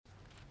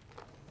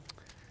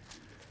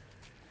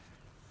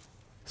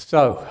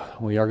So,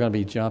 we are going to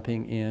be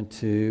jumping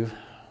into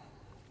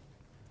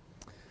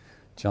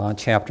John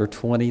chapter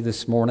 20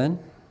 this morning.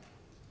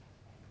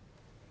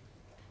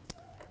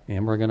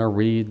 And we're going to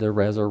read the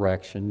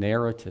resurrection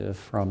narrative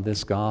from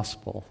this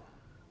gospel.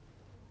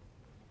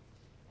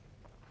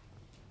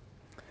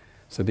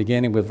 So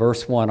beginning with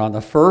verse 1, on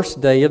the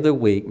first day of the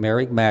week,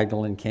 Mary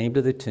Magdalene came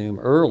to the tomb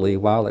early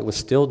while it was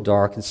still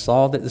dark and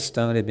saw that the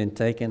stone had been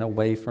taken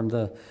away from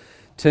the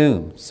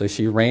tomb. So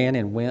she ran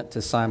and went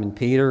to Simon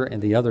Peter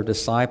and the other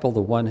disciple,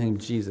 the one whom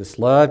Jesus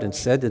loved, and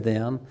said to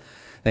them,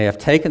 "They have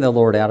taken the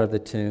Lord out of the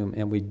tomb,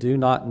 and we do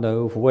not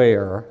know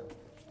where."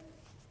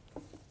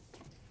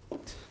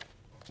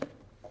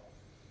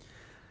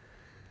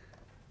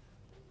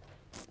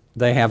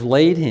 They have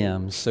laid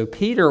him. So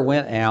Peter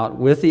went out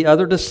with the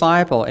other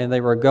disciple, and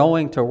they were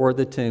going toward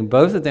the tomb.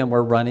 Both of them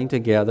were running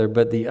together,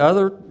 but the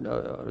other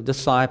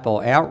disciple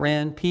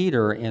outran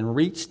Peter and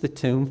reached the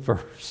tomb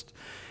first.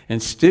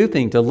 And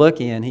stooping to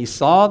look in, he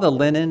saw the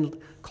linen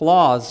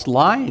cloths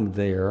lying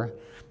there,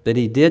 but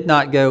he did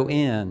not go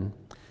in.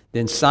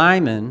 Then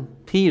Simon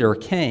Peter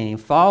came,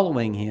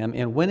 following him,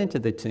 and went into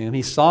the tomb.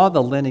 He saw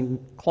the linen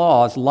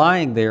cloths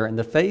lying there, and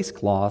the face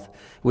cloth,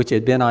 which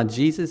had been on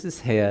Jesus'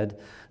 head,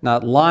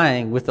 not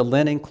lying with the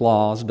linen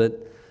cloths,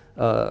 but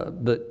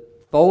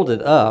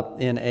folded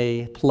up in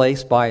a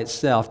place by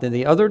itself. Then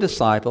the other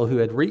disciple who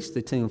had reached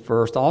the tomb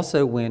first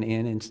also went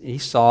in, and he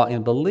saw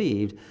and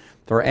believed.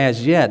 For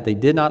as yet they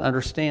did not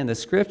understand the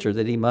scripture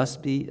that he must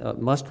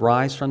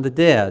rise from the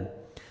dead.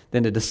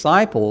 Then the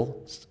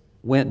disciples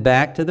went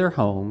back to their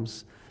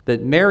homes,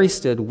 but Mary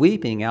stood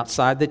weeping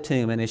outside the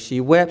tomb. And as she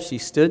wept, she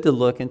stood to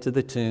look into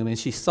the tomb, and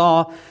she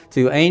saw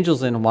two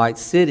angels in white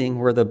sitting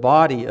where the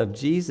body of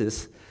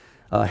Jesus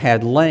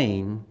had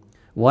lain,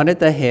 one at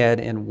the head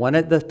and one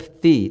at the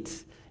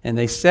feet. And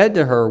they said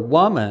to her,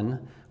 "Woman,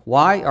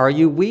 why are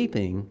you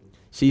weeping?"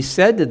 She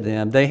said to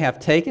them, "They have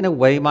taken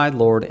away my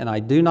Lord, and I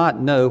do not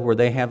know where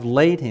they have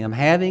laid him."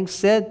 Having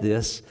said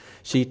this,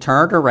 she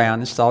turned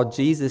around and saw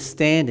Jesus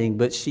standing,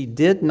 but she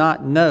did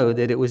not know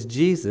that it was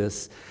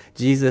Jesus.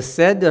 Jesus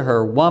said to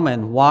her,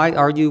 "Woman, why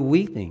are you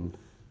weeping?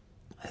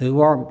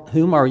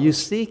 Whom are you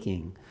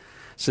seeking?"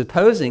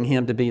 Supposing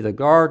him to be the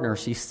gardener,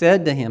 she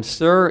said to him,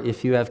 "Sir,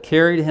 if you have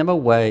carried him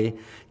away,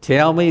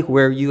 tell me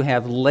where you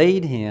have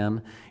laid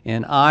him,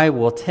 and I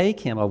will take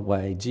him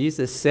away."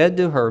 Jesus said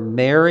to her,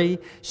 "Mary."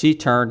 She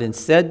turned and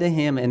said to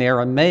him in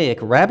Aramaic,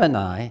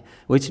 "Rabboni,"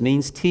 which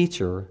means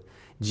teacher.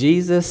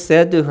 Jesus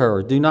said to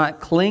her, "Do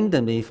not cling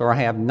to me, for I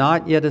have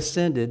not yet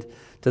ascended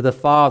to the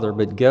Father,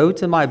 but go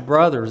to my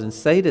brothers and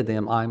say to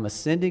them, I am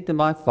ascending to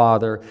my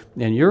Father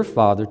and your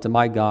Father, to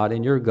my God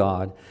and your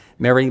God."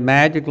 Mary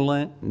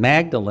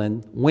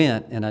Magdalene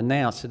went and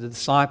announced to the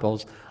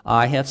disciples,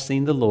 "I have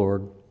seen the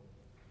Lord,"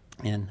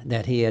 and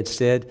that he had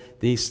said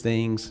these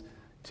things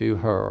to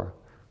her.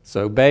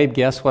 So, babe,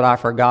 guess what I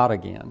forgot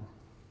again?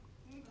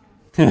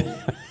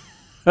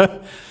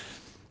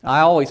 I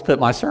always put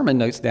my sermon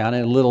notes down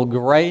in a little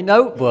gray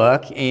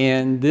notebook,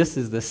 and this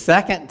is the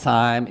second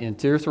time in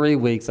 2 or 3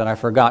 weeks that I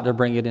forgot to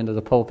bring it into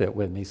the pulpit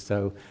with me.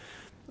 So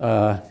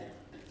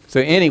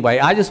anyway,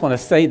 I just want to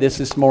say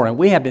this morning.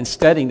 We have been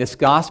studying this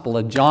Gospel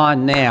of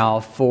John now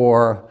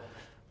for,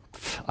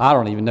 I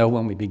don't even know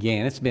when we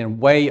began. It's been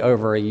way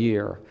over a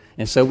year.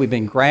 And so we've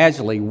been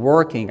gradually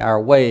working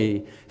our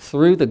way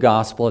through the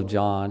Gospel of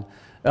John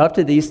up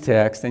to these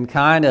texts and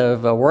kind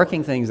of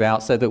working things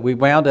out so that we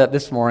wound up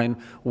this morning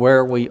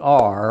where we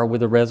are with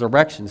the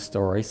resurrection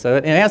story. So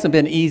it hasn't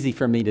been easy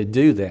for me to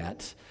do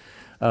that,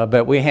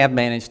 but we have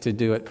managed to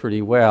do it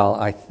pretty well,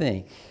 I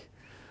think.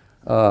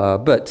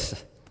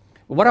 But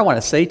what I want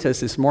to say to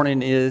us this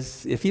morning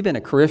is, if you've been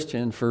a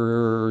Christian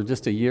for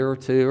just a year or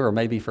two, or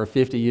maybe for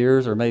 50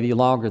 years, or maybe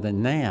longer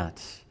than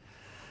that,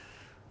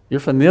 you're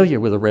familiar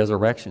with the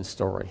resurrection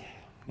story.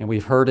 And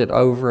we've heard it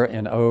over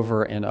and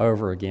over and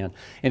over again.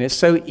 And it's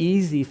so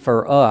easy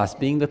for us,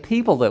 being the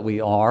people that we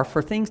are,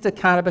 for things to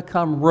kind of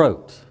become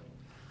rote.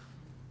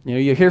 You know,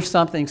 you hear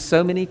something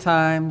so many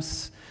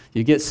times,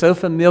 you get so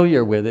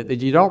familiar with it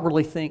that you don't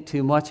really think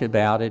too much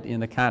about it in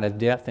the kind of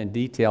depth and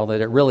detail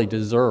that it really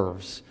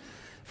deserves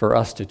for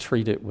us to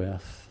treat it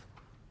with.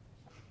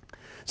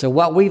 So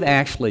what we've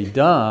actually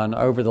done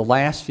over the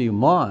last few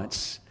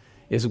months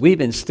is we've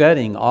been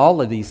studying all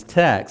of these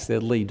texts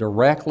that lead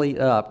directly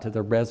up to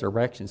the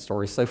resurrection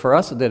story. So for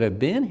us that have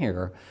been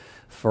here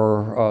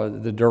for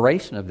the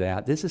duration of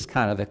that, this is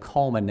kind of a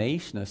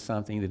culmination of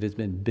something that has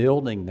been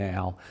building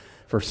now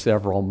for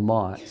several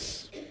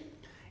months.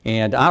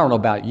 And I don't know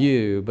about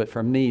you, but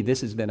for me,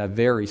 this has been a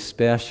very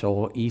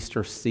special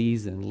Easter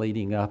season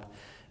leading up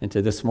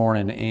into this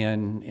morning.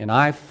 And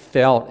I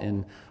felt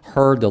and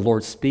heard the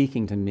Lord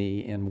speaking to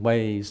me in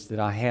ways that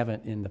I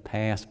haven't in the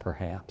past,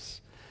 perhaps.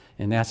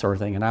 And that sort of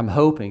thing. And I'm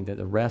hoping that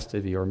the rest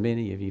of you, or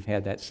many of you, have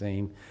had that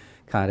same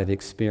kind of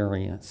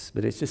experience.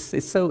 But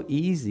it's so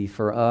easy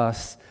for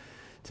us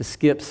to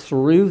skip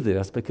through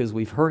this because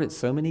we've heard it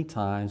so many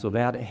times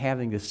without it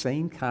having the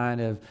same kind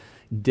of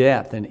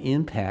depth and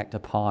impact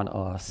upon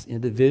us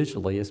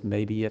individually as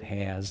maybe it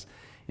has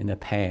in the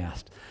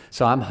past.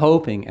 So I'm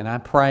hoping and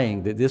I'm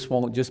praying that this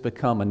won't just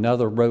become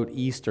another rote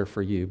Easter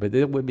for you, but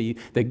it would be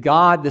that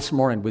God this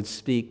morning would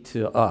speak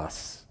to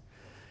us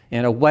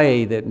in a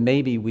way that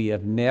maybe we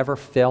have never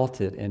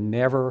felt it and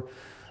never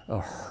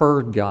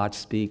heard God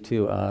speak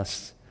to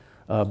us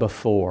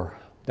before.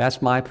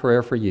 That's my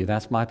prayer for you.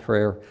 That's my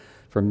prayer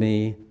for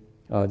me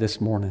this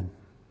morning.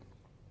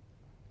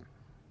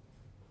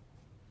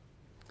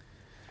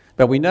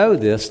 But we know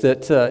this,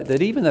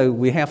 that even though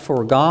we have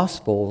 4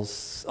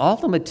 Gospels, all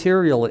the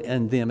material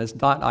in them is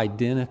not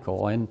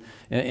identical. And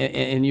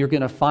you're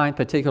going to find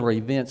particular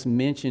events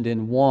mentioned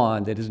in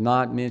one that is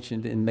not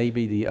mentioned in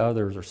maybe the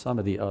others or some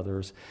of the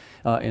others,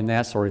 and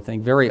that sort of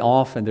thing. Very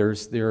often,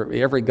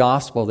 every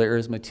Gospel, there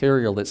is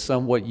material that's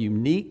somewhat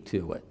unique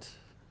to it.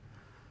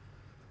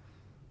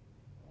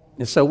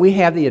 And so we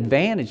have the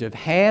advantage of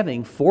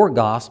having 4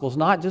 Gospels,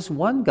 not just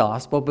one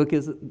Gospel,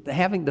 because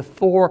having the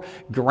 4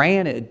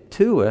 granted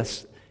to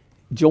us,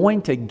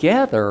 joined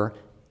together,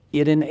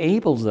 it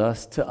enables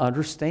us to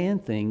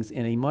understand things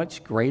in a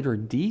much greater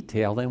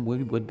detail than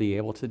we would be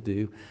able to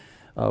do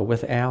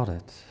without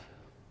it.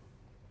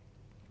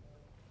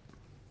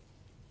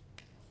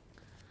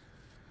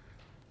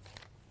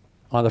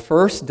 On the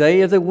first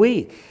day of the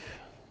week,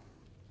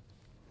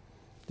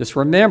 just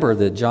remember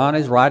that John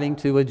is writing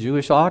to a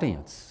Jewish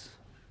audience.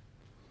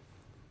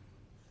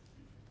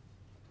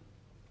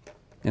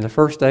 And the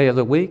first day of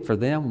the week for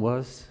them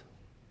was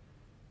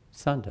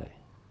Sunday.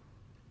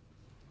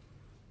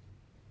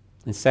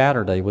 And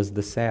Saturday was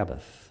the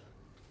Sabbath.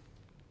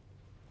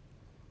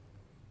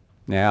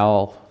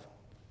 Now,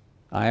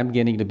 I am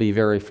getting to be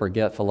very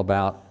forgetful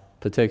about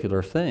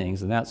particular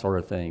things and that sort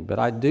of thing, but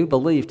I do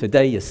believe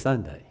today is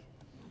Sunday.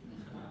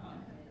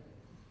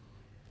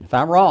 If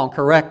I'm wrong,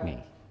 correct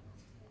me.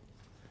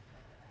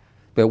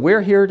 But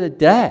we're here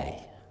today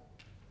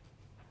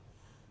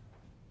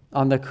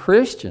on the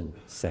Christian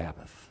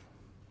Sabbath,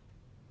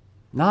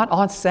 not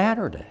on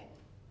Saturday.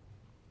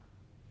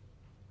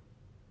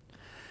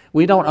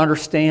 We don't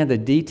understand the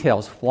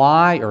details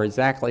why or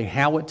exactly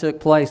how it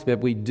took place, but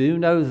we do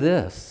know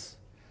this,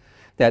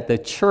 that the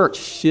church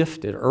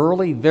shifted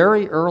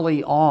very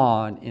early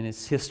on in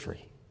its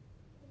history.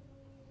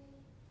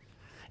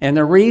 And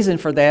the reason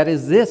for that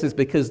is this, is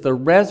because the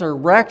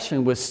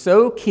resurrection was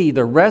so key,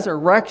 the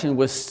resurrection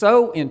was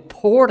so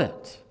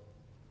important,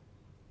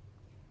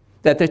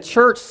 that the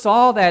church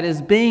saw that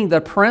as being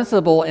the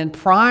principal and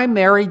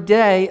primary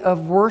day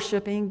of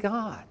worshiping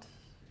God.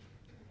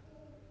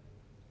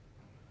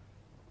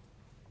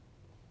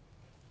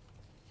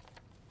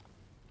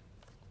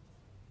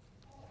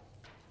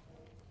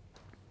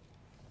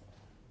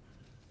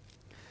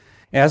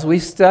 As we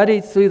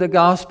studied through the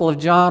Gospel of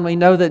John, we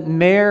know that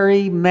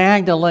Mary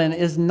Magdalene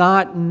is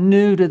not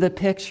new to the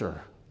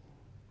picture.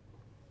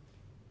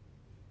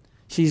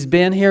 She's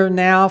been here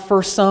now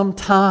for some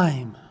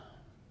time.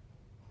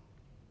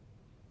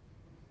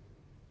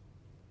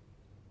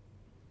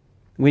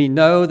 We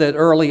know that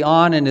early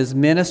on in his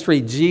ministry,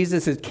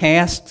 Jesus had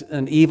cast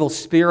an evil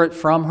spirit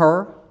from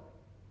her.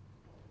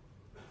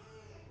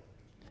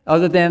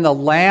 Other than the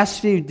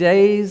last few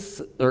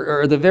days,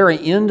 or the very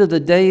end of the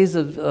days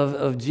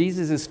of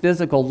Jesus'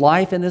 physical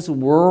life in this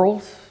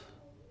world,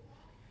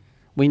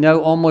 we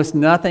know almost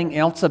nothing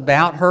else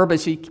about her, but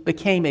she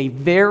became a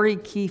very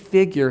key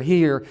figure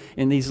here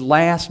in these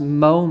last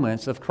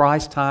moments of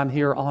Christ's time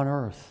here on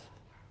earth.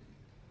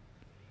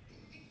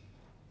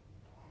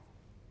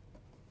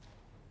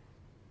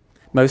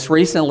 Most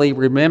recently,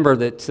 remember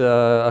that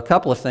a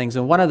couple of things,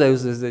 and one of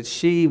those is that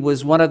she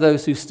was one of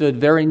those who stood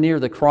very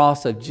near the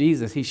cross of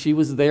Jesus. She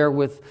was there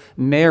with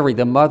Mary,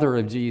 the mother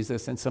of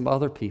Jesus, and some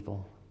other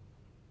people.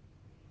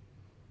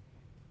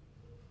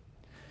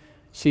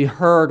 She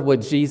heard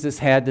what Jesus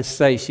had to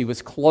say. She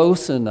was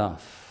close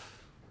enough.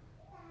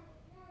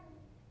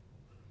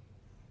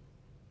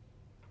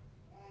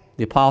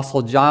 The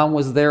Apostle John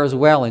was there as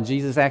well, and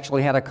Jesus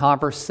actually had a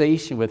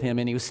conversation with him,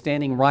 and he was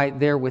standing right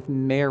there with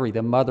Mary,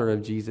 the mother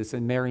of Jesus,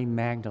 and Mary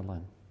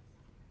Magdalene,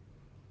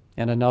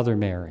 and another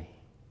Mary.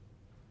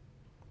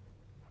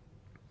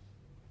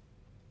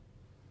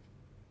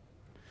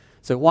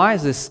 So why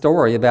is this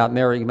story about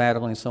Mary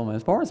Magdalene so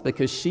important? It's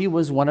because she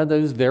was one of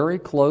those very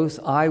close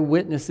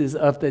eyewitnesses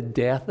of the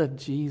death of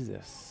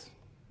Jesus.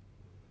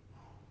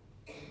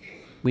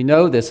 We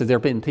know this, that there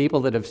have been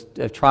people that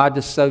have tried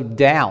to sow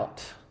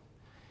doubt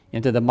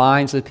into the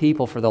minds of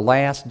people for the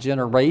last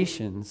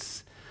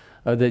generations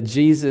that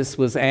Jesus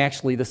was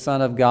actually the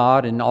Son of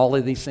God and all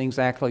of these things,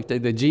 actually,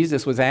 that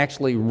Jesus was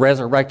actually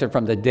resurrected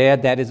from the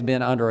dead. That has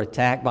been under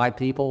attack by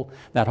people,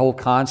 that whole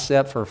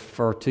concept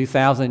for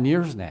 2,000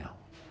 years now.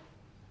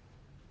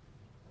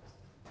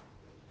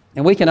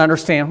 And we can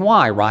understand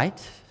why,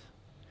 right?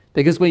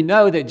 Because we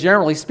know that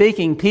generally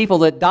speaking, people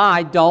that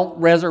die don't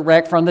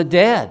resurrect from the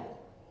dead.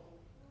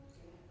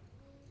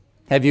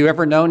 Have you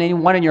ever known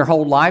anyone in your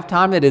whole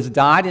lifetime that has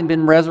died and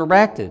been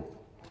resurrected?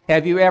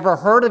 Have you ever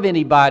heard of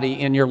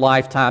anybody in your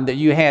lifetime that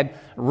you had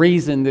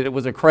reason that it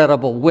was a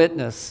credible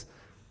witness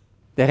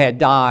that had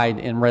died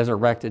and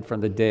resurrected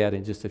from the dead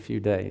in just a few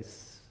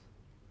days?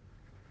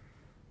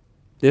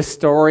 This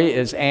story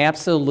is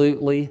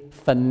absolutely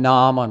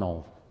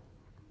phenomenal.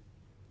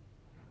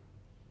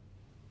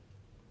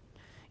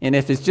 And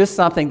if it's just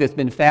something that's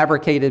been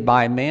fabricated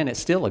by a man, it's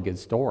still a good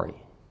story.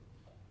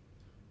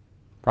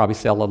 Probably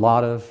sell a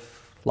lot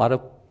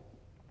of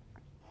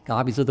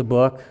copies of the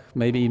book,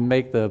 maybe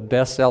make the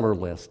bestseller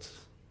list,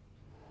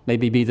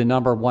 maybe be the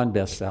 #1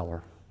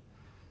 bestseller.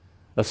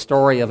 A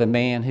story of a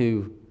man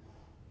who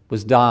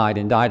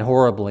died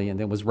horribly, and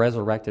then was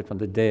resurrected from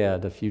the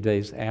dead a few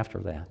days after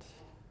that.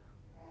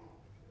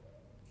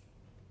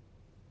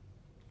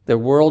 The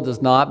world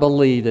does not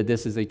believe that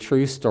this is a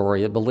true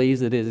story. It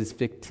believes that it is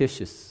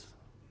fictitious.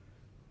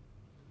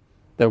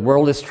 The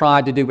world has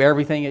tried to do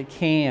everything it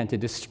can to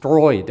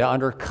destroy it, to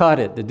undercut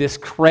it, to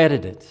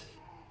discredit it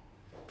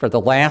for the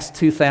last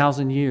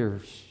 2,000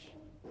 years.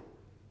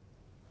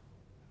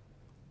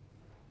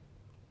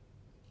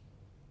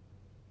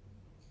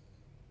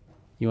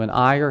 You and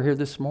I are here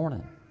this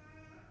morning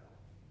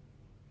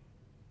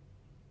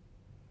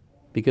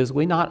because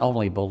we not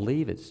only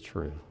believe it's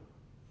true,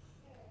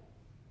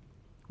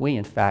 we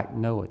in fact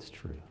know it's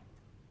true.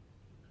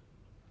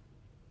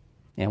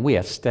 And we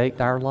have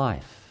staked our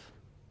life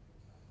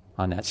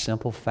on that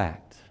simple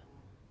fact.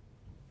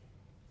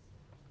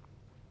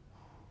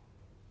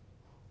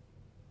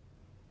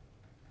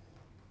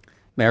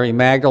 Mary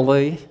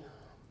Magdalene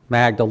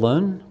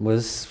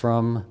was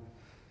from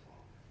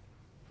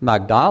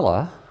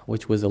Magdala,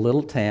 which was a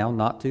little town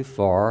not too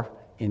far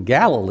in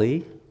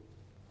Galilee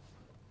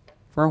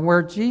from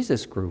where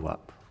Jesus grew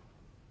up.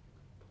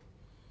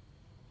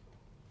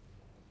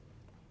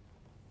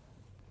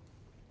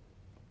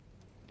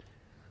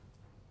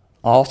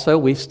 Also,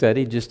 we've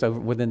studied just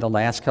within the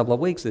last couple of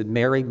weeks that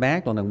Mary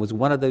Magdalene was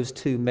one of those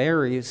two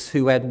Marys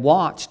who had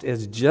watched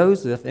as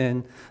Joseph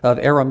of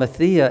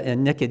Arimathea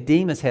and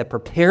Nicodemus had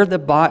prepared the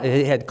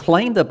body, had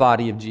claimed the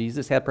body of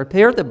Jesus, had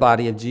prepared the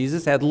body of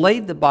Jesus, had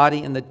laid the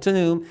body in the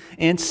tomb,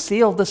 and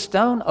sealed the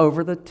stone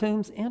over the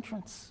tomb's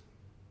entrance.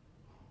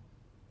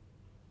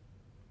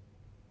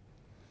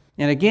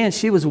 And again,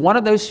 she was one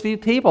of those few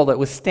people that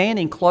was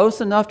standing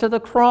close enough to the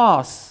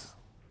cross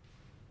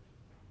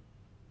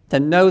to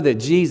know that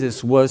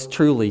Jesus was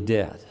truly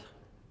dead.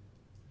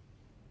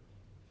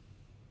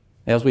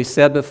 As we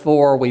said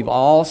before, we've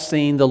all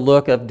seen the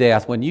look of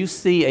death. When you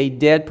see a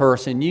dead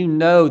person, you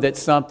know that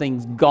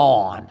something's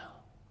gone.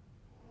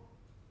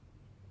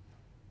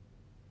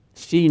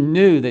 She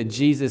knew that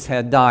Jesus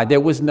had died.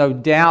 There was no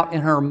doubt in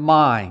her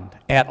mind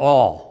at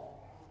all.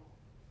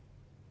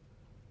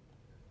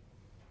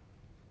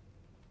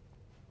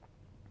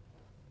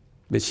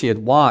 But she had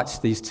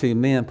watched these two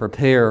men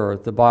prepare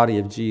the body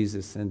of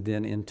Jesus and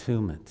then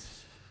entomb it.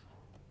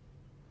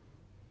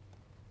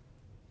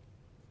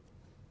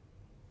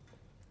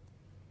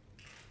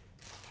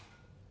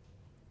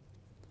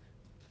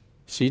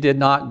 She did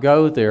not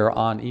go there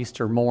on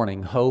Easter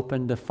morning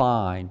hoping to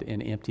find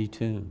an empty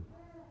tomb.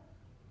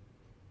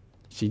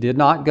 She did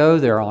not go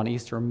there on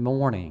Easter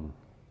morning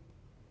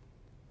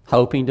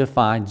hoping to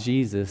find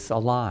Jesus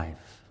alive.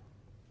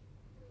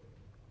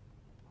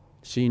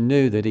 She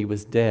knew that he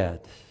was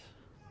dead.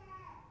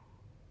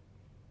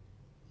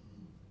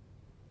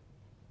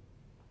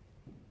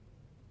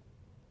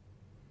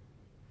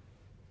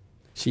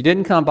 She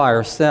didn't come by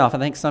herself. I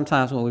think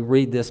sometimes when we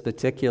read this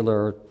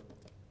particular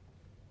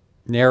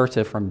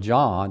narrative from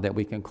John that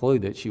we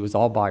conclude that she was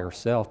all by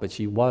herself, but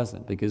she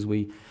wasn't, because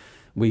we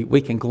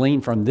can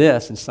glean from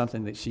this and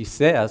something that she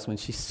says when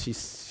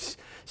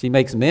she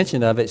makes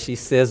mention of it. She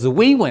says,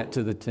 we went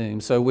to the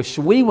tomb. So when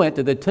we went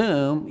to the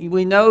tomb,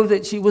 we know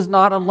that she was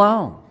not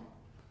alone.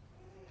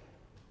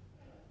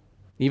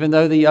 Even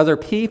though the other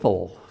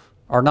people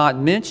are not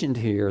mentioned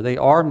here, they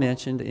are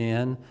mentioned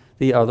in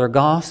the other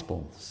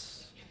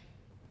Gospels.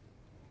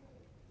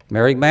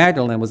 Mary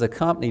Magdalene was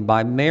accompanied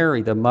by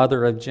Mary, the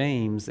mother of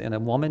James, and a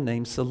woman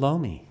named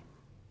Salome.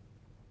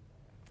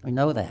 We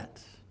know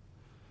that.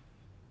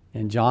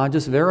 And John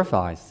just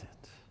verifies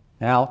it.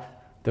 Now,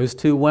 those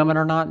two women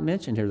are not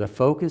mentioned here. The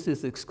focus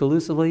is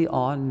exclusively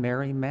on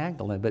Mary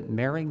Magdalene. But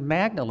Mary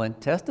Magdalene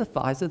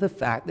testifies to the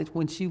fact that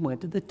when she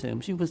went to the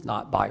tomb, she was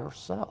not by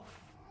herself.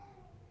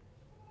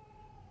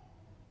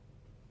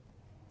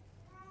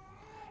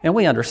 And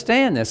we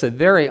understand this, that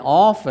very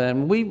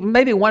often,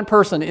 maybe one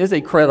person is a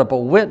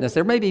credible witness.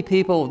 There may be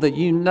people that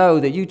you know,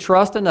 that you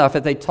trust enough,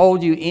 if they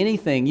told you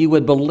anything, you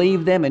would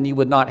believe them and you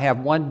would not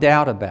have one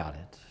doubt about it.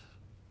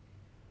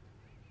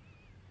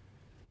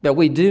 But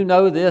we do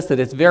know this, that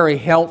it's very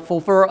helpful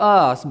for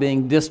us,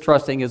 being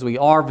distrusting as we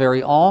are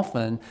very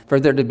often, for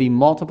there to be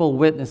multiple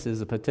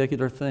witnesses of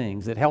particular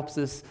things. It helps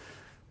us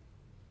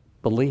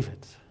believe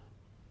it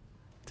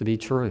to be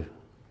true.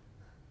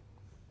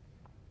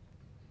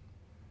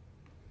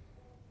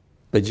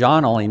 But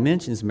John only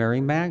mentions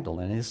Mary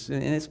Magdalene,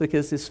 and it's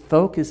because his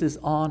focus is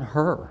on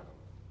her,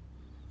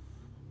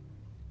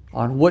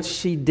 on what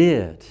she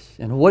did,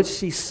 and what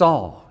she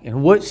saw,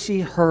 and what she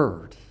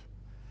heard,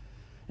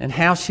 and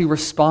how she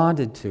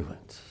responded to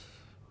it.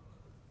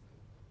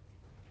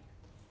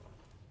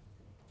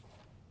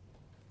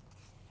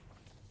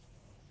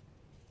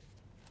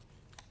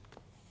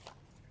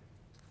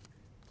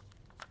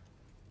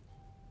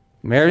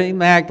 Mary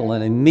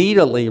Magdalene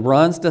immediately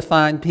runs to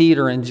find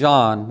Peter and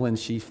John when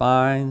she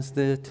finds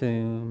the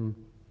tomb,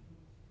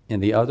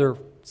 and the others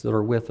that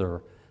are with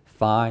her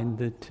find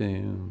the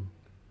tomb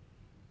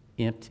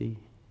empty.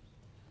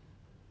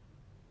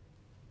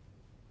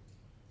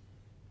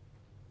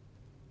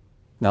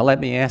 Now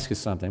let me ask you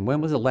something. When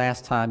was the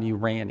last time you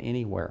ran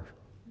anywhere?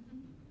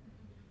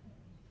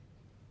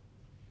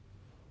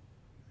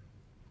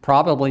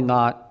 Probably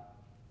not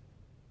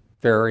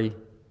very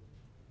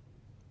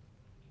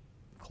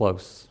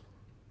close.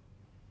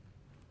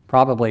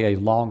 Probably a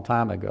long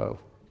time ago,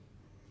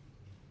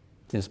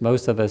 since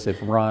most of us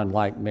have run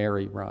like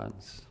Mary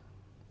runs.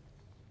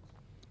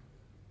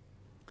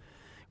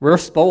 We're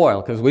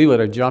spoiled because we would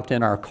have jumped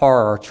in our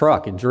car or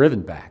truck and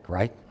driven back,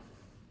 right?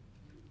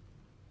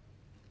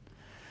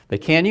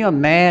 But can you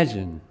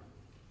imagine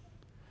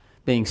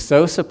being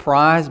so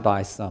surprised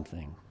by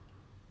something,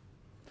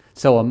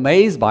 so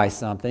amazed by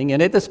something,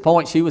 and at this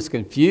point she was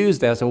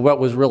confused as to what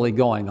was really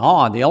going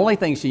on. The only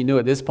thing she knew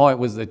at this point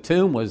was the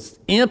tomb was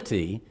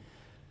empty,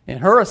 and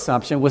her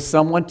assumption was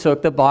someone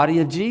took the body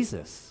of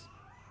Jesus.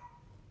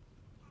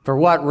 For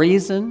what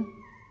reason?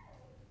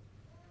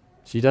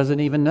 She doesn't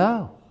even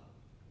know.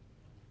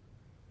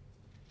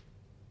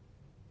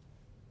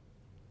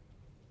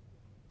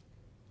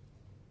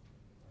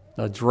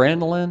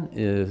 Adrenaline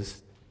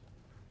is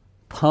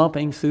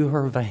pumping through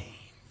her veins.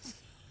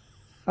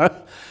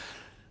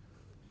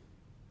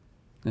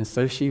 And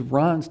so she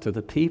runs to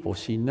the people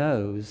she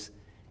knows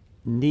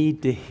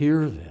need to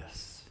hear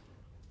this.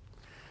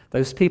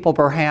 Those people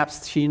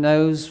perhaps she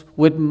knows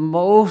would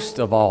most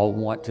of all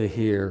want to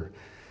hear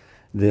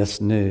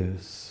this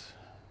news.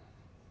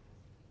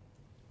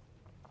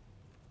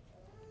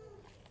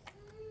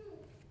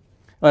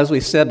 As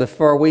we said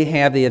before, we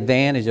have the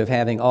advantage of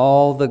having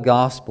all the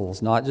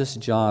Gospels, not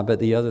just John, but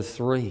the other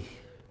three.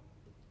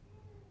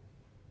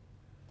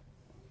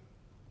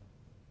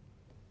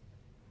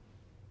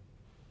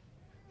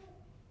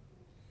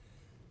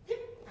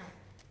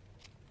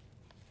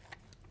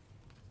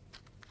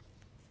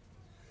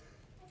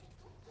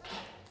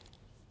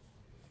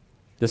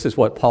 This is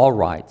what Paul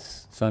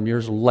writes some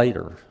years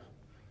later.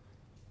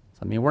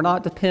 I mean, we're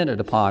not dependent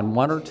upon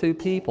one or two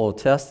people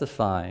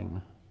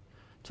testifying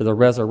to the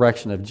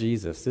resurrection of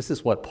Jesus. This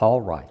is what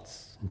Paul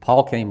writes. And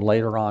Paul came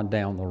later on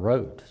down the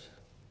road.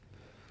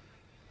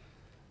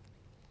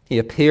 He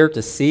appeared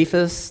to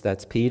Cephas,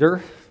 that's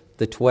Peter,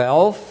 the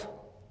 12,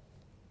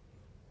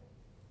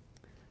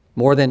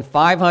 more than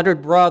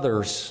 500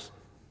 brothers,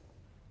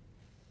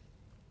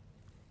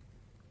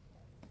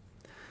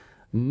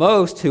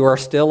 most who are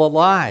still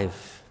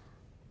alive.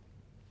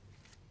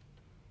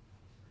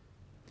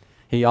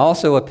 He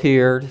also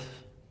appeared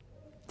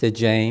to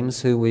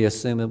James, who we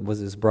assume it was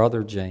his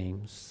brother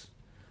James,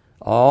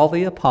 all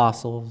the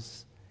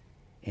apostles,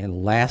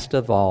 and last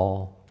of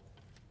all,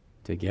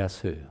 to guess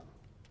who?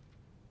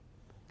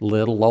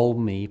 Little old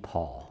me,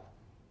 Paul.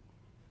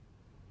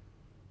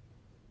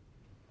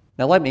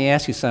 Now let me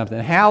ask you something.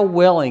 How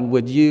willing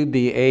would you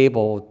be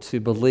able to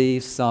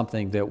believe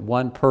something that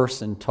one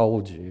person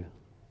told you?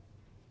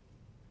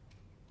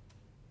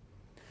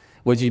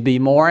 Would you be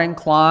more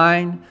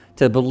inclined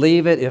to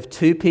believe it if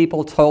two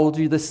people told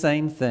you the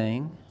same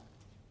thing?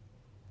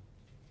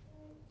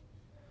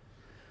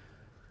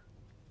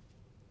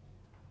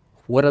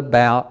 What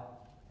about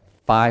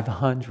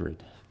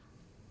 500?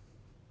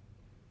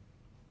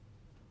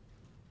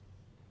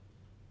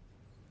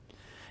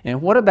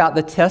 And what about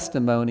the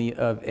testimony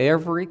of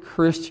every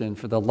Christian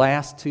for the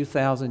last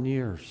 2,000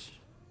 years?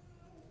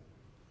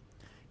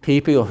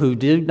 People who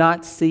did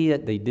not see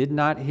it, they did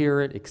not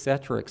hear it,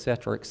 etc.,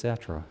 etc.,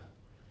 etc.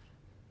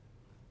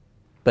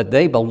 But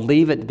they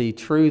believe it to be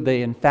true.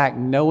 They, in fact,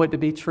 know it to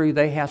be true.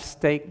 They have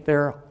staked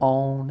their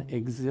own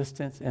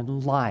existence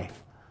and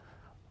life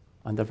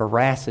on the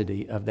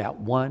veracity of that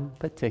one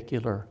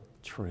particular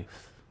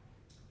truth.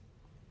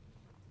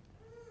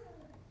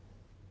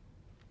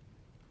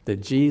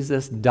 That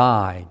Jesus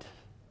died,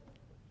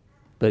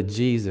 but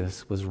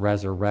Jesus was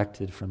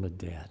resurrected from the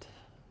dead.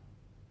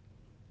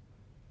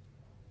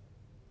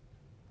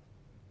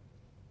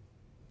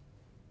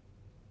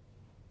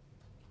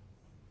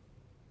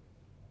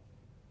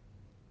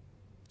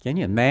 Can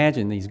you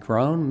imagine these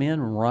grown men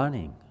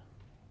running?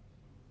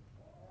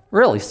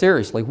 Really,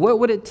 seriously, what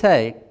would it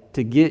take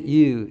to get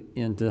you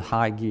into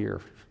high gear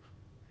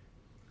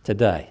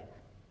today?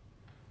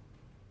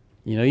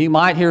 You know, you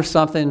might hear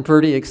something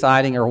pretty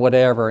exciting or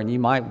whatever, and you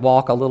might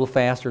walk a little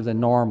faster than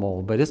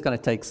normal, but it's going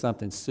to take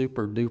something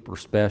super duper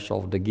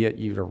special to get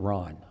you to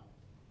run.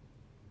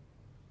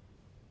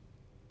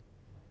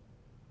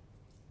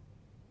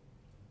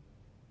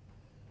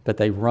 But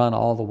they run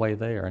all the way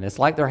there. And it's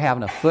like they're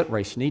having a foot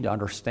race. You need to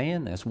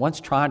understand this. One's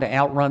trying to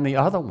outrun the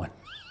other one.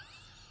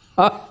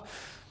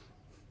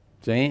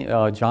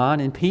 John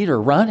and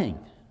Peter running.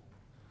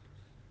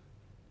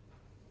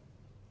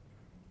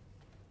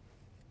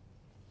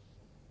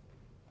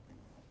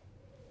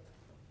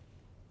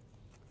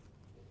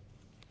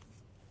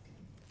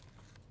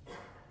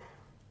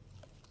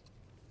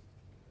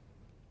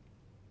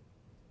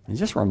 And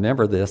just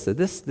remember this, that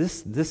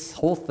this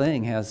whole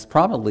thing has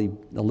probably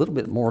a little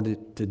bit more to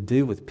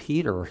do with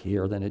Peter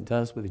here than it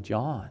does with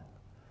John.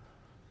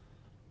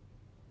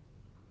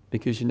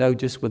 Because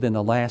just within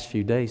the last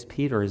few days,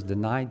 Peter has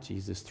denied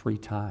Jesus 3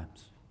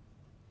 times.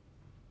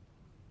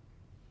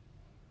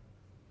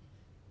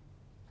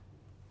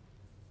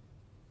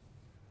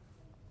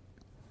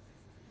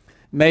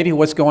 Maybe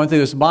what's going through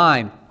his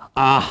mind,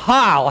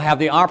 I'll have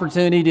the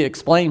opportunity to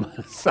explain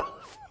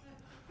myself.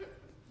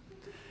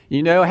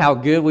 You know how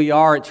good we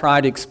are at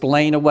trying to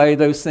explain away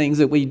those things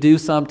that we do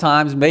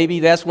sometimes? Maybe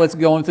that's what's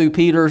going through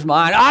Peter's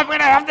mind. I'm going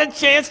to have the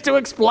chance to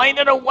explain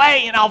it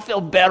away and I'll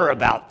feel better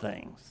about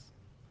things.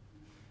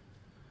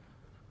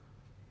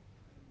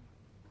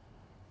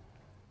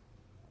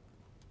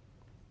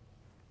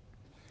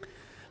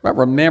 But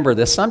remember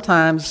this,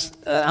 sometimes,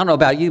 I don't know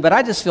about you, but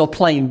I just feel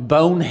plain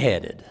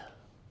boneheaded.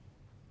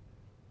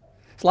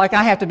 It's like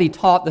I have to be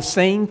taught the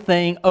same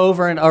thing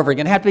over and over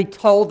again. I have to be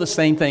told the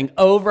same thing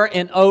over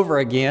and over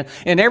again.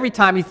 And every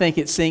time you think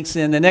it sinks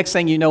in, the next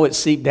thing you know, it's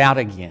seeped out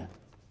again.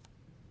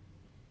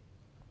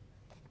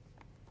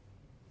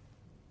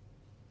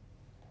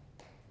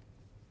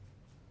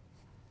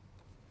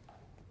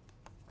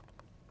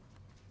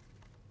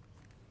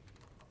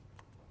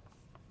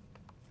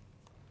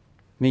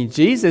 I mean,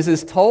 Jesus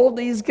has told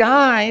these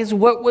guys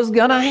what was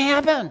going to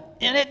happen,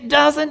 and it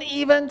doesn't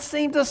even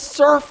seem to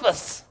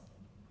surface.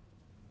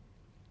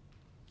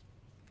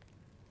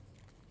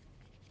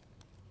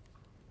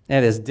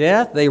 At his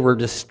death, they were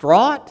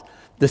distraught.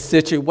 The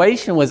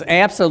situation was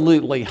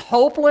absolutely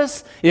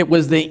hopeless. It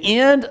was the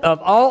end of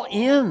all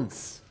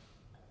ends.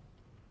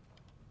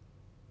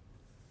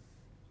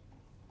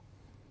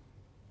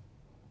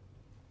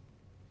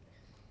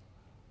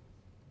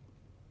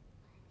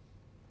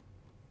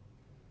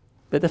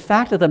 But the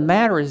fact of the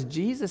matter is,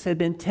 Jesus had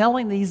been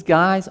telling these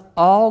guys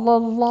all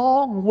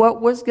along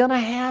what was going to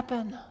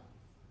happen.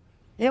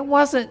 It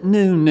wasn't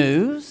new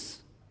news.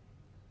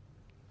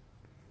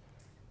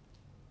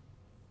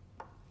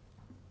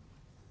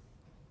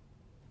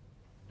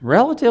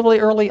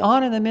 Relatively early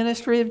on in the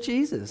ministry of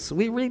Jesus.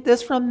 We read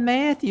this from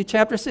Matthew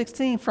chapter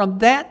 16. From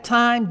that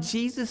time,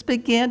 Jesus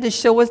began to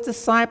show his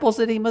disciples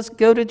that he must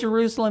go to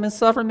Jerusalem and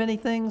suffer many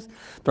things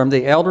from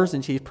the elders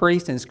and chief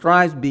priests and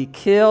scribes, be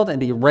killed and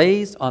be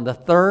raised on the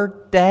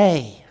 3rd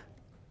day.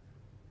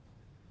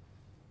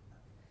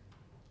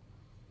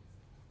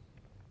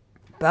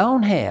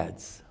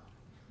 Boneheads.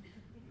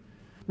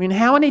 I mean,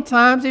 how many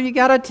times have you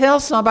got to tell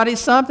somebody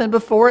something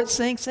before it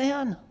sinks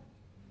in?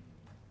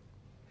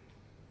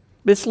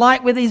 But it's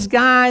like with these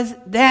guys,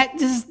 that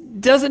just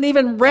doesn't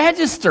even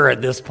register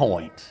at this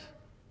point.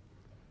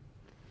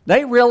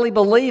 They really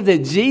believe that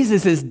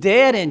Jesus is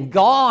dead and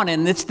gone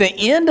and it's the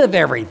end of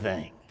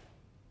everything.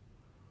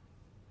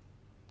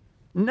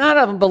 None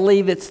of them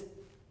believe it's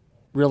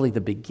really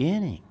the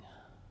beginning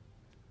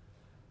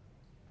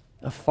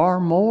of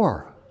far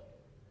more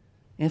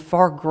and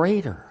far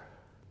greater.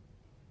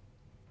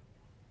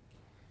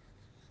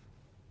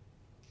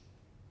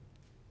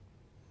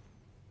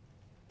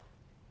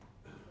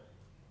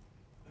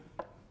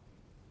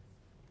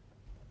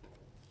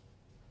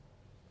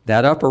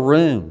 That upper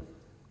room,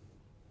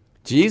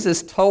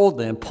 Jesus told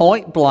them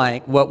point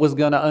blank what was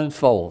going to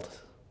unfold.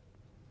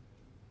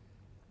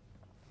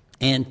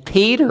 And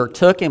Peter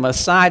took him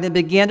aside and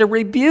began to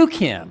rebuke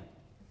him,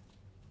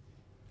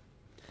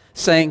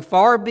 saying,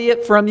 "Far be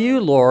it from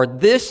you, Lord,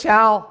 this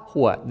shall,"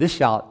 what? "This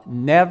shall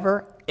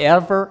never,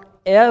 ever,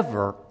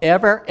 ever,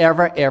 ever,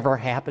 ever, ever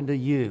happen to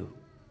you."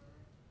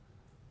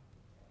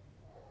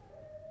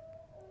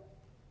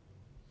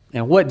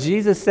 And what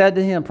Jesus said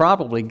to him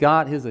probably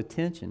got his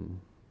attention.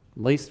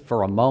 At least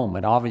for a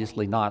moment,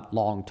 obviously not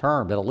long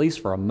term, but at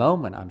least for a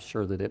moment, I'm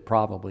sure that it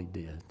probably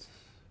did.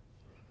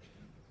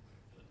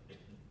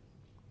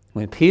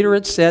 When Peter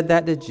had said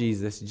that to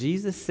Jesus,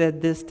 Jesus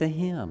said this to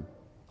him: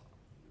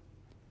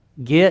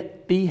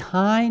 "Get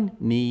behind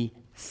me,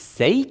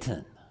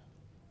 Satan.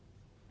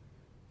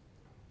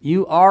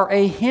 You are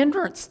a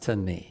hindrance to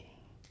me,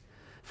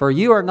 for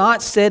you are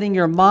not setting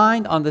your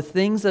mind on the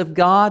things of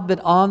God,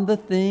 but on the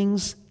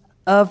things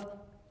of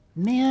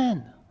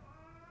men."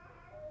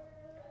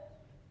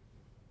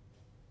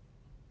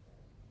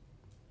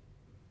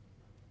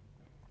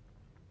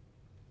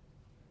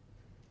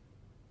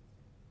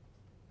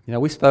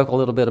 We spoke a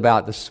little bit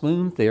about the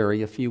swoon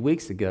theory a few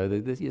weeks ago.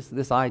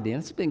 This idea,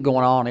 it's been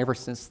going on ever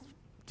since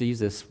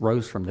Jesus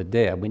rose from the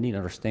dead. We need to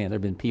understand there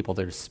have been people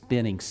that are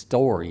spinning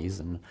stories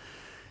and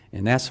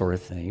that sort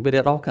of thing. But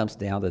it all comes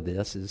down to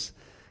this: is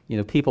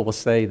people will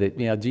say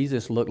that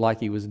Jesus looked like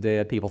he was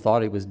dead. People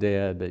thought he was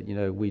dead, but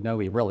we know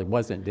he really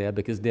wasn't dead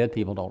because dead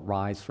people don't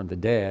rise from the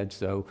dead.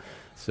 So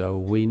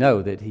we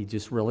know that he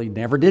just really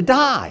never did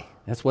die.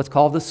 That's what's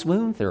called the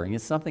swoon theory.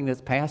 It's something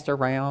that's passed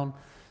around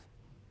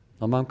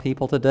among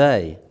people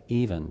today,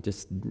 even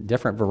just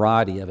different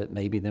variety of it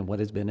maybe than what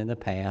has been in the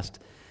past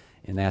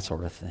and that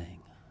sort of thing.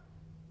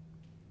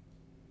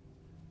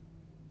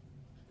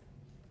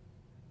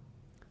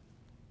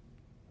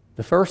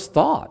 The first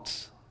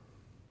thoughts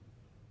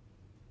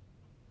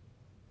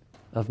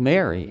of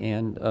Mary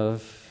and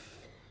of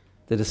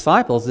the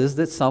disciples is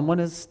that someone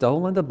has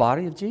stolen the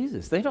body of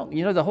Jesus. They don't,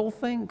 the whole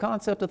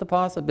concept of the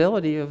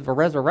possibility of a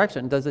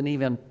resurrection doesn't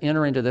even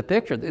enter into the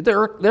picture.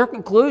 Their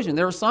conclusion,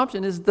 their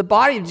assumption is the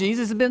body of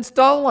Jesus has been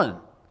stolen.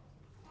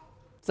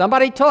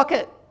 Somebody took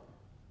it.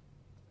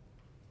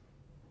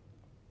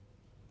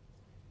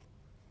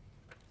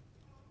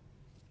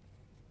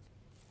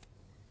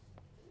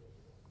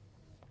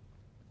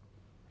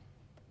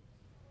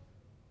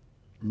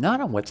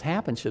 None of what's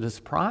happened should have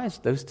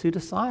surprised those two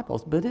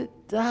disciples, but it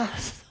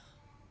does.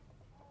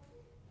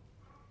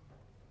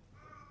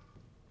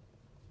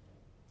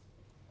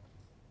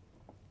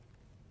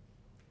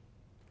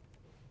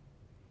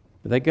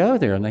 They go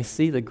there and they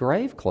see the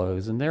grave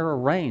clothes and they're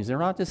arranged. They're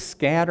not just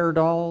scattered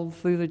all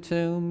through the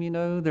tomb,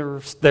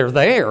 They're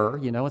there,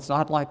 It's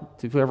not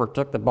like whoever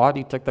took the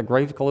body took the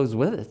grave clothes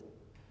with it.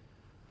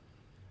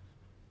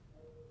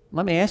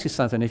 Let me ask you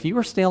something. If you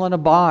were stealing a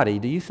body,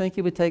 do you think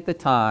you would take the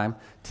time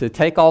to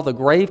take all the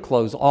grave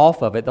clothes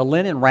off of it, the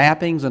linen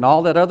wrappings and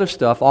all that other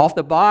stuff off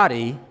the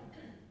body,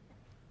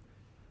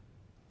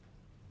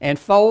 and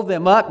fold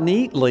them up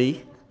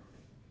neatly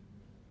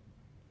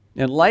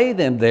and lay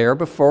them there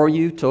before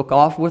you took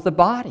off with the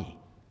body?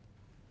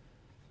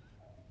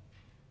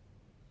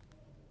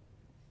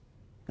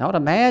 I would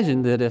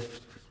imagine that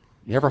if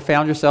you ever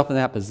found yourself in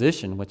that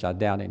position, which I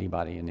doubt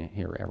anybody in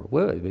here ever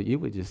would, but you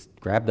would just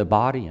grab the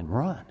body and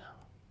run.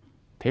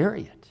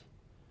 Period.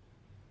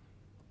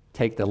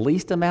 Take the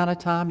least amount of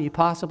time you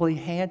possibly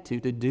had to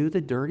do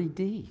the dirty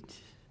deed.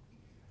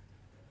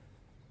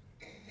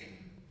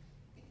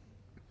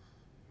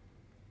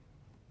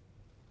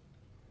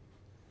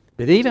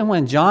 But even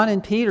when John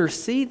and Peter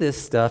see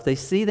this stuff, they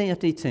see the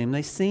empty tomb,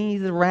 they see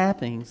the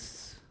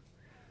wrappings,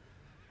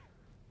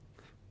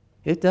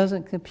 it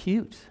doesn't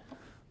compute.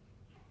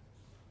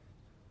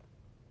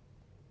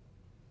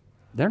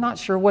 They're not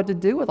sure what to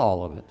do with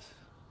all of it.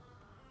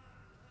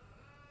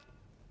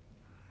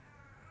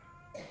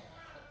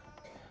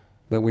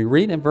 But we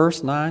read in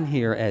verse 9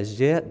 here, as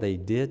yet they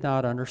did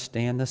not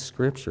understand the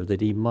scripture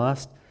that he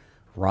must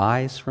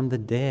rise from the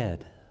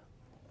dead.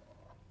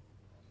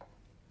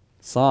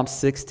 Psalm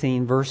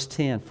 16 verse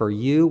 10, for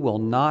you will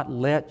not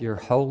let your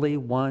Holy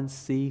One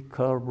see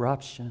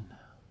corruption.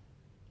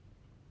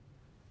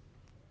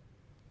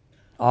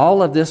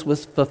 All of this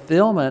was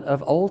fulfillment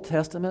of Old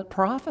Testament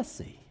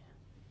prophecy.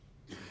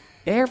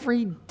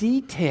 Every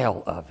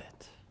detail of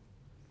it.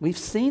 We've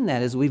seen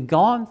that as we've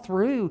gone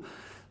through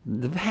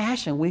the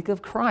Passion Week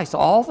of Christ.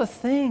 All the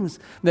things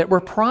that were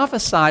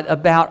prophesied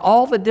about,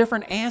 all the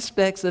different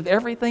aspects of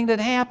everything that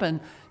happened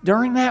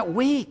during that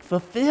week,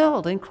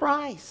 fulfilled in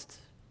Christ.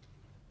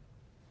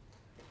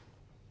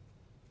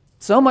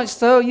 So much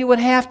so you would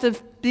have to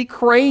be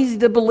crazy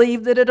to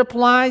believe that it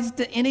applies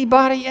to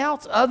anybody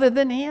else other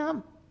than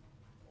him.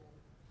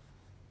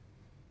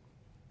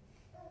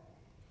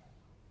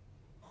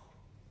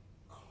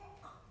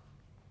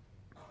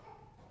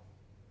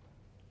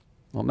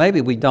 Well,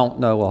 maybe we don't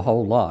know a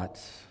whole lot.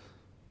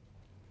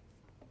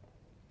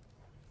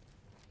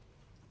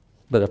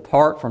 But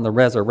apart from the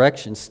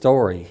resurrection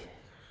story,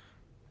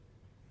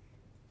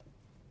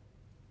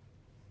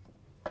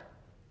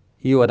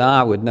 you and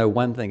I would know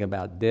one thing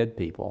about dead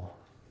people,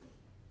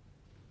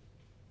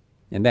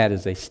 and that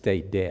is they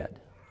stay dead.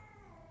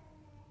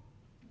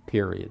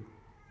 Period.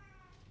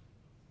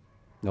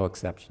 No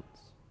exceptions.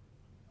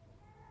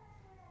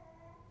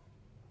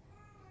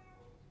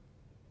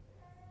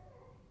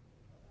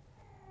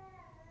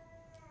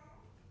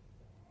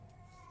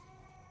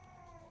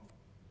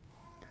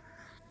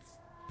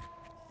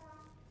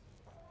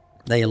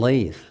 They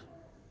leave.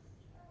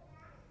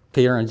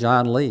 Peter and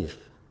John leave.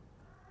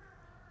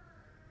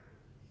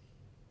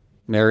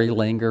 Mary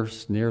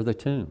lingers near the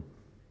tomb.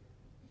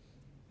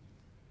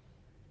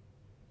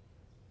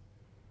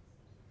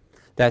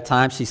 That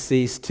time she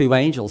sees two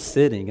angels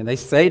sitting, and they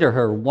say to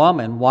her,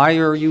 "Woman, why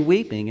are you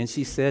weeping?" And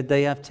she said,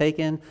 "They have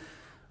taken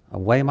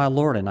away my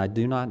Lord, and I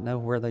do not know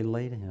where they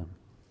laid him."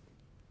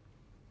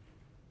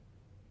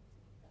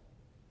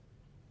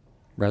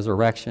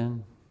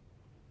 Resurrection,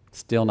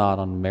 still not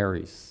in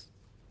Mary's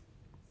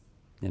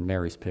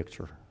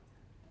picture.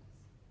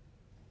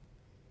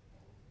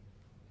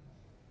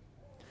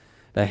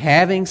 But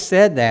having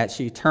said that,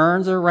 she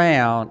turns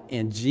around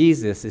and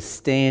Jesus is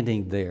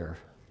standing there.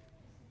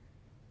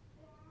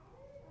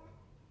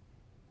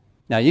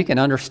 Now you can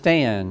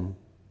understand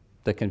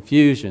the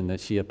confusion that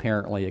she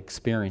apparently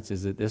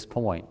experiences at this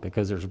point,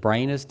 because her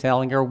brain is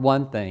telling her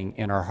one thing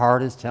and her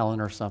heart is telling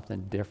her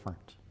something different.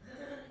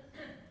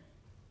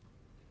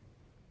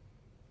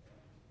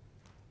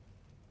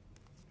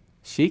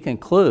 She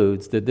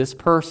concludes that this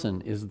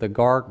person is the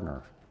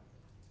gardener.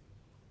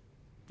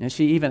 And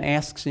she even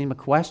asks him a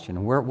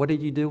question. What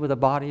did you do with the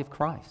body of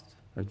Christ,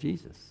 or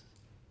Jesus?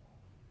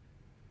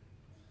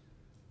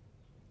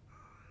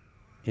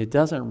 It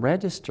doesn't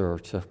register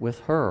with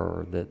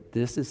her that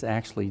this is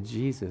actually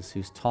Jesus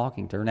who's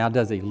talking to her. Now,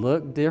 does he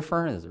look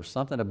different? Is there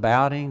something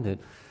about him that,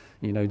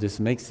 just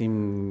makes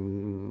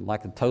him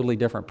like a totally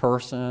different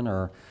person?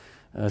 Or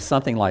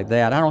something like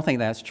that. I don't think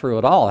that's true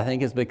at all. I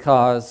think it's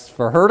because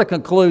for her to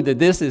conclude that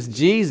this is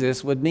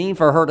Jesus would mean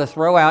for her to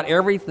throw out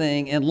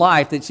everything in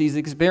life that she's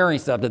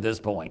experienced up to this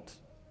point.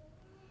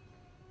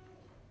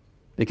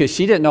 Because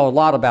she didn't know a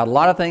lot about a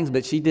lot of things,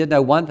 but she did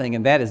know one thing,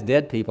 and that is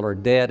dead people are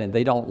dead, and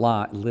they don't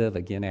live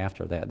again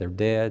after that. They're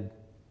dead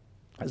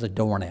as a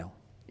doornail.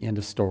 End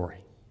of story.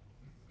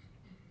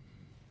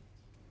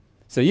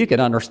 So you can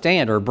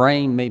understand her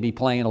brain may be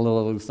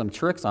playing some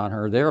tricks on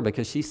her there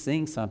because she's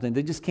seeing something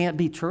that just can't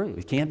be true.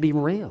 It can't be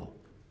real.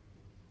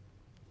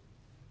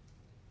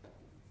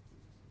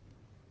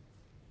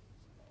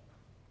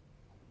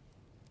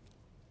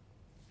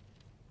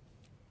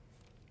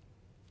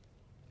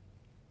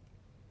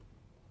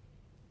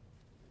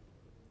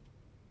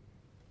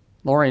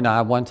 Lori and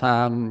I, one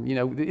time,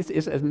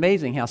 it's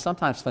amazing how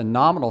sometimes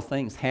phenomenal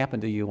things happen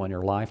to you in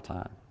your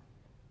lifetime.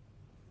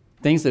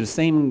 Things that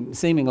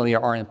seemingly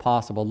are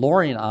impossible.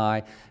 Lori and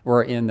I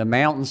were in the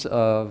mountains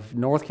of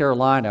North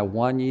Carolina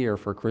one year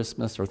for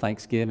Christmas or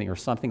Thanksgiving or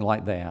something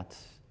like that.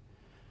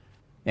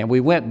 And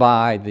we went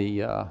by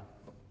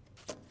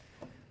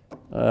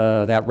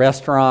that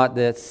restaurant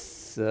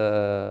that's,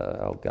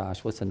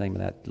 what's the name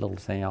of that little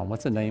town?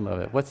 What's the name of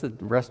it? What's the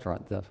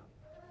restaurant?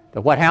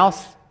 The what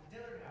house?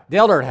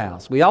 Dillard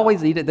House. We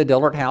always eat at the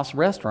Dillard House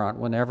restaurant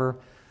whenever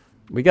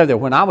we go there.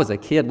 When I was a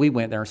kid, we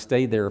went there and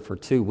stayed there for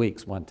 2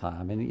 weeks one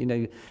time.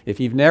 And, if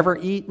you've never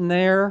eaten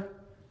there,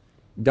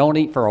 don't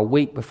eat for a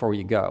week before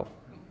you go.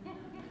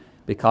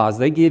 Because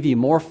they give you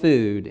more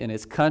food, and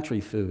it's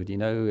country food,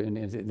 and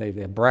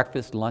they have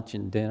breakfast, lunch,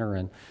 and dinner,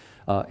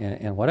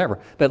 and whatever.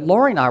 But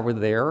Lori and I were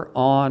there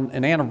on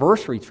an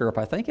anniversary trip,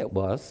 I think it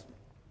was,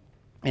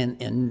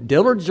 in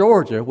Dillard,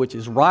 Georgia, which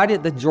is right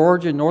at the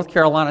Georgia-North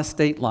Carolina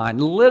state line,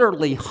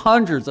 literally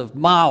hundreds of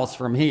miles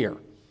from here.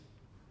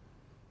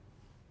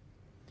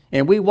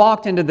 And we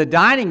walked into the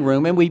dining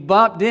room and we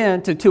bumped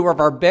into two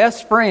of our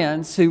best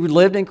friends who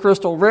lived in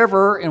Crystal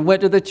River and went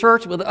to the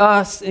church with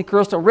us in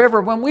Crystal River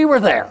when we were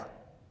there.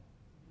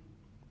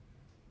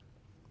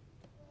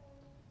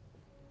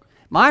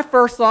 My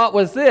first thought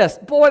was this: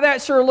 boy,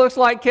 that sure looks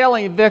like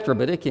Kelly and Victor,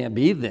 but it can't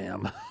be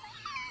them.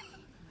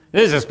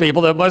 There's just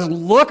people that must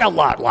look a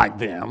lot like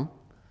them.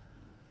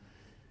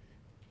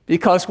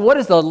 Because what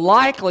is the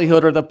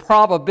likelihood or the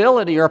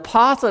probability or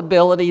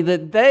possibility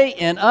that they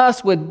and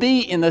us would be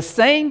in the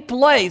same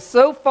place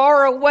so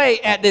far away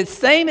at the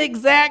same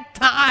exact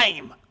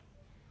time?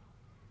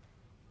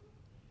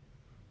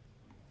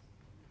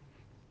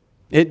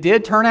 It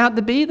did turn out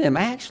to be them,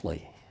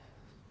 actually.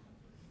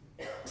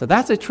 So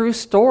that's a true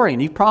story,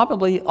 and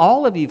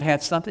all of you have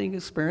had something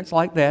experience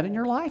like that in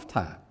your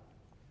lifetime.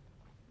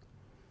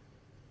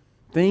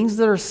 Things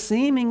that are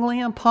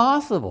seemingly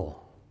impossible.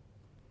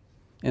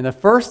 And the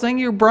first thing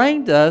your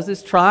brain does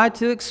is try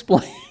to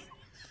explain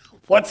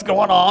what's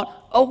going on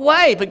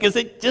away, because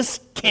it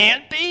just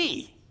can't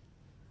be.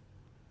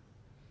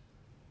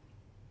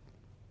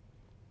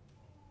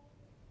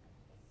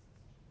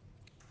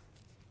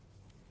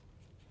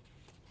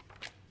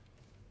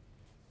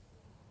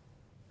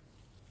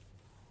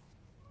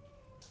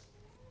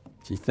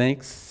 She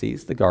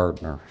sees the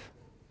gardener.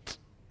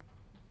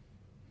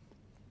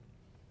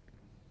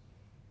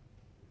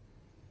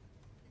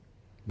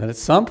 But at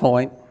some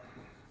point,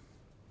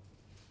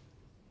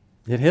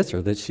 it hits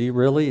her that she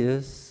really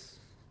is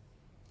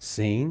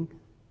seeing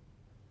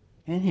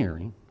and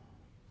hearing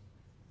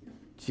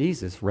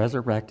Jesus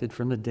resurrected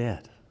from the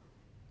dead.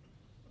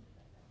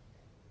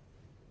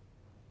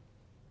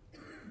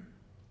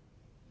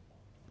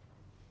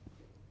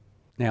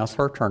 Now it's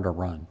her turn to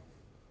run.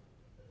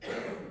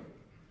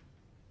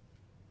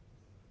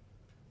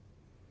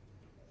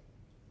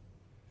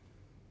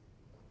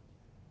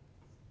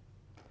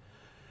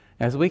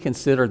 As we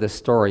consider this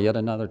story yet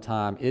another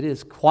time, it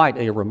is quite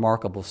a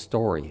remarkable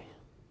story.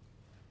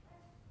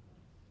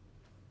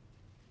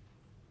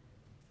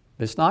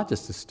 It's not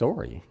just a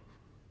story.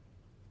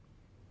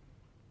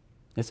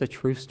 It's a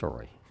true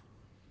story.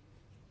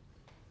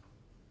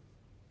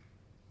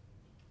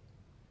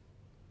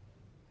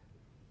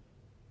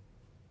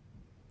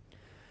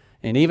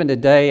 And even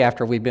today,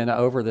 after we've been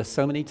over this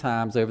so many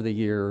times over the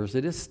years,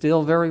 it is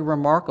still very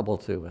remarkable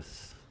to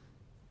us.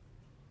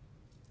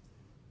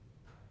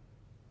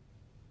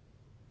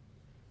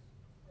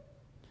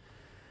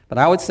 But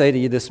I would say to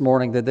you this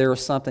morning that there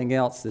is something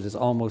else that is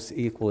almost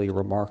equally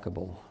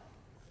remarkable.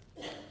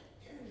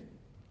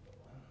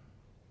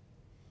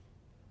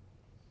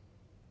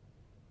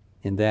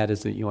 And that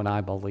is that you and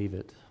I believe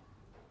it.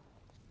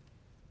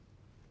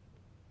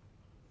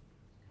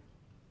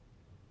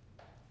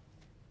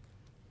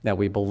 That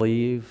we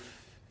believe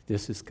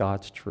this is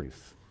God's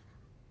truth.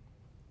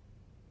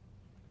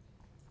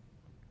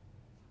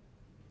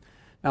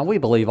 Now, we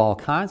believe all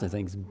kinds of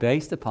things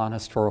based upon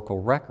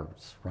historical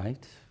records,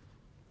 right?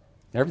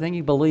 Everything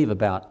you believe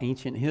about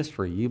ancient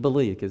history, you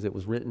believe because it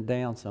was written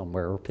down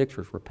somewhere or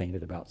pictures were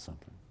painted about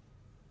something.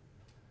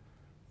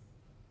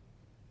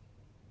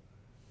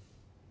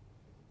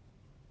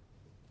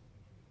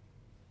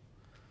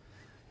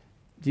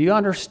 Do you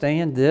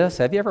understand this?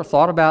 Have you ever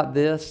thought about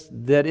this?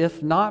 That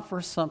if not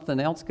for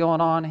something else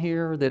going on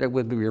here, that it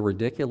would be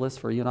ridiculous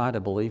for you and I to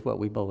believe what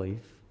we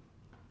believe?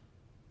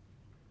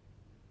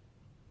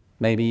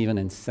 Maybe even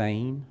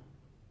insane?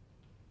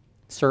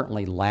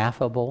 Certainly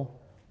laughable?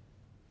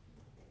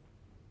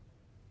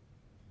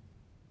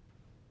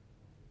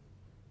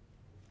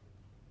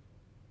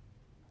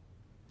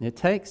 It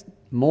takes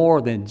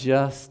more than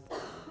just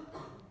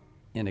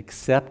an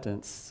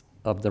acceptance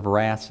of the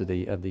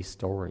veracity of these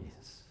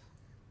stories.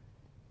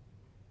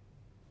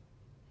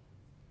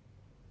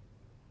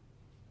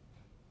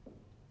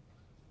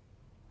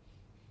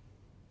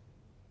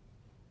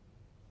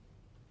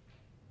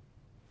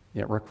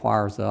 It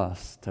requires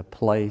us to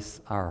place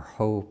our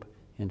hope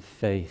and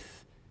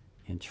faith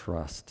and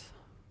trust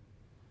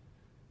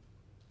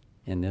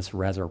in this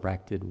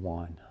resurrected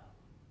one.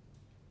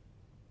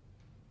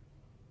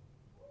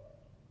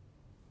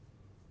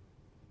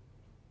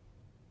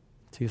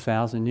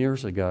 "2,000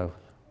 years ago.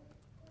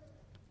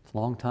 It's a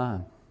long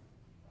time.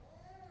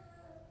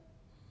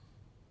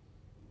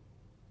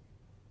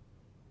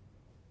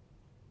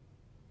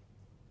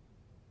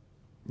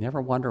 You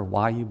ever wonder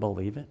why you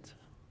believe it?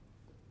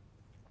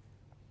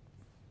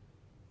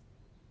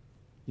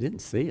 You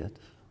didn't see it.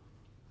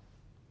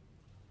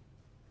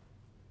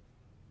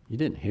 You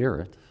didn't hear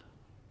it.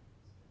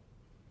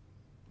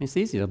 It's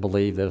easy to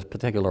believe that a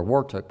particular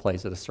war took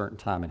place at a certain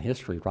time in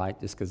history, right?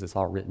 Just because it's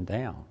all written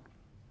down.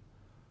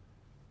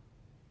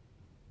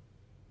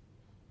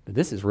 But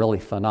this is really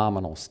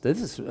phenomenal.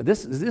 This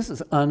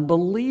is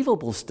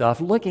unbelievable stuff,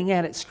 looking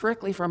at it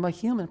strictly from a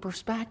human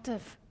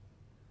perspective.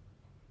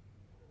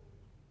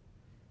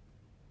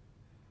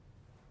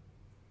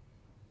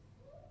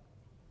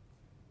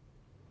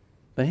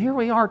 But here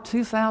we are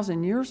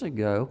 2,000 years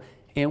ago,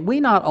 and we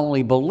not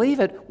only believe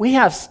it, we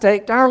have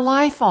staked our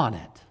life on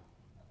it.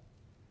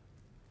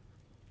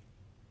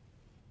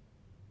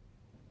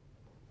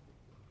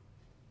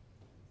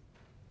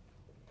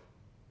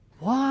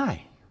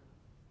 Why?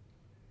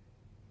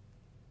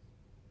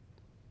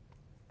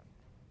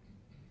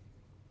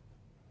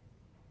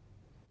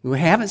 We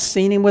haven't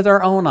seen him with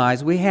our own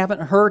eyes. We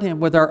haven't heard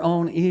him with our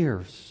own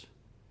ears.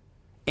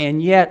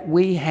 And yet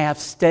we have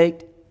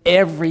staked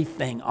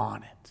everything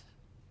on it.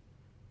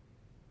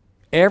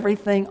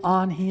 Everything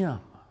on him.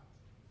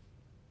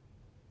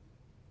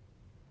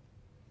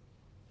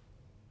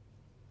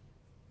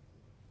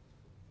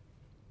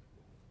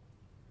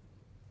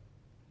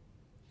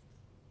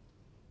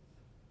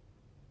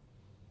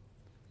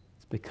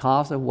 It's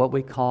because of what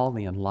we call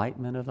the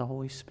enlightenment of the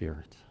Holy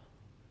Spirit.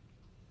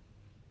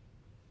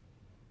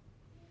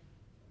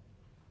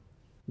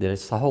 That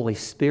it's the Holy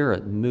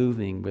Spirit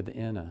moving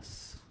within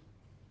us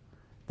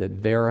that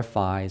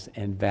verifies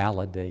and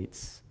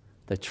validates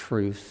the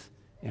truth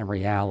and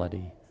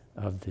reality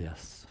of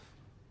this.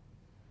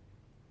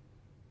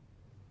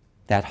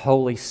 That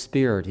Holy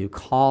Spirit who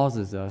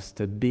causes us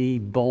to be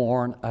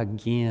born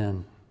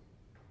again.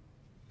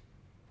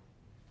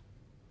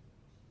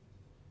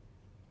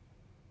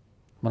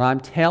 What I'm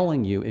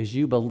telling you is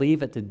you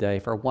believe it today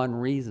for one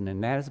reason,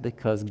 and that is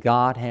because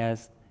God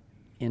has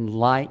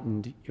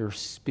enlightened your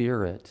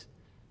spirit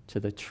to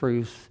the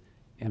truth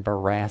and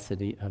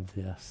veracity of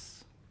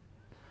this.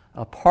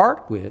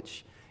 Apart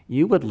which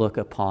you would look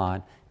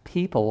upon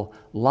people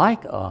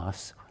like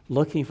us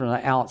looking from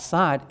the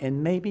outside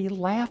and maybe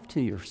laugh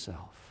to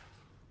yourself,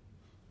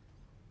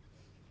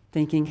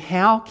 thinking,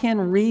 how can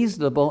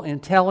reasonable,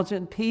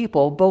 intelligent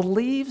people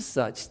believe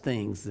such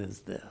things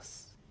as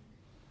this?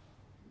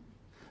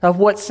 Of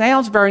what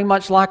sounds very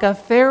much like a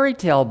fairy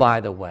tale, by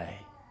the way.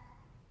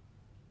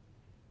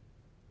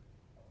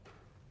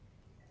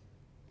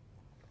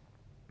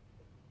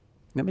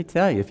 Let me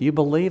tell you, if you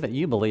believe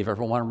it for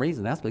one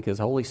reason. That's because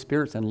the Holy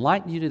Spirit's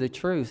enlightened you to the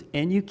truth,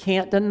 and you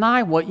can't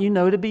deny what you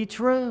know to be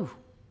true.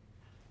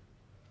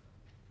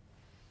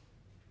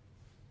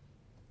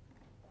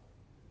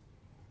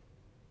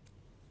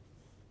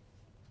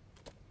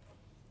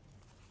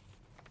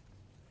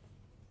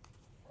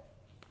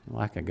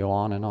 Well, I could go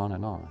on and on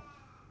and on.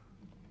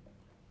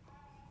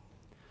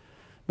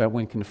 But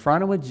when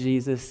confronted with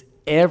Jesus,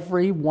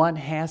 everyone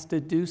has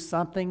to do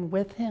something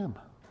with him.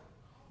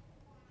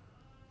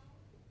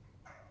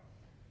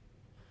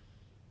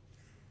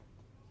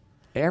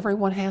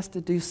 Everyone has to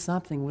do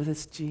something with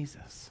this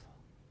Jesus.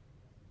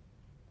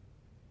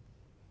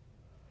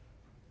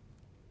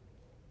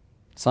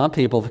 Some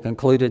people have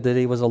concluded that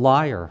he was a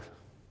liar.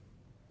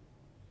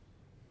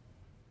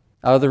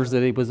 Others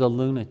that he was a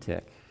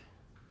lunatic.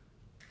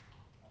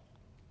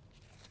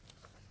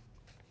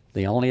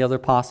 The only other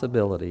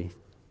possibility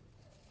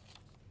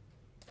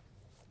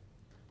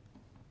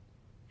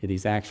that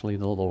he's actually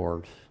the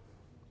Lord.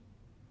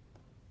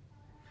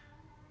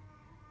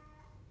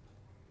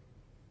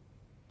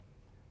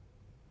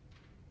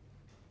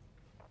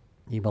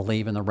 You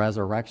believe in the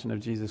resurrection of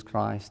Jesus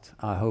Christ?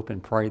 I hope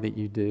and pray that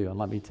you do. And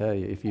let me tell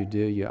you, if you do,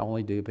 you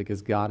only do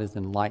because God has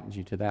enlightened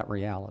you to that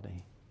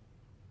reality.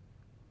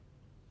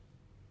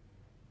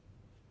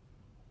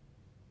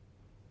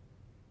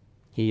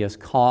 He has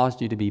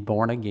caused you to be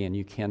born again.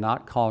 You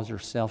cannot cause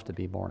yourself to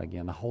be born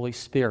again. The Holy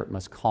Spirit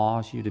must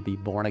cause you to be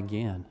born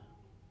again.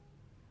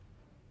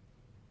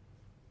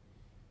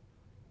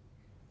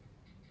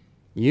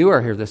 You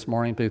are here this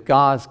morning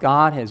because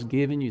God has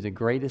given you the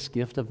greatest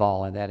gift of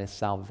all, and that is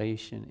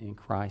salvation in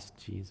Christ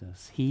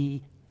Jesus.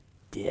 He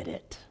did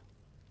it.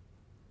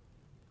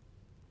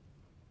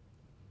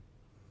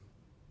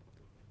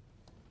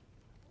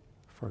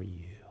 For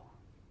you.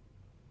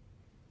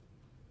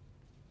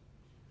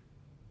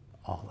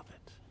 All of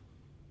it.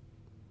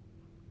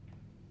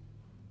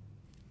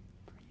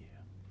 For you.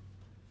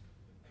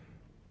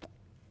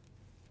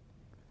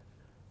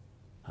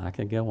 I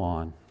could go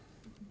on,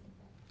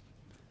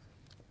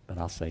 but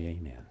I'll say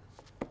amen.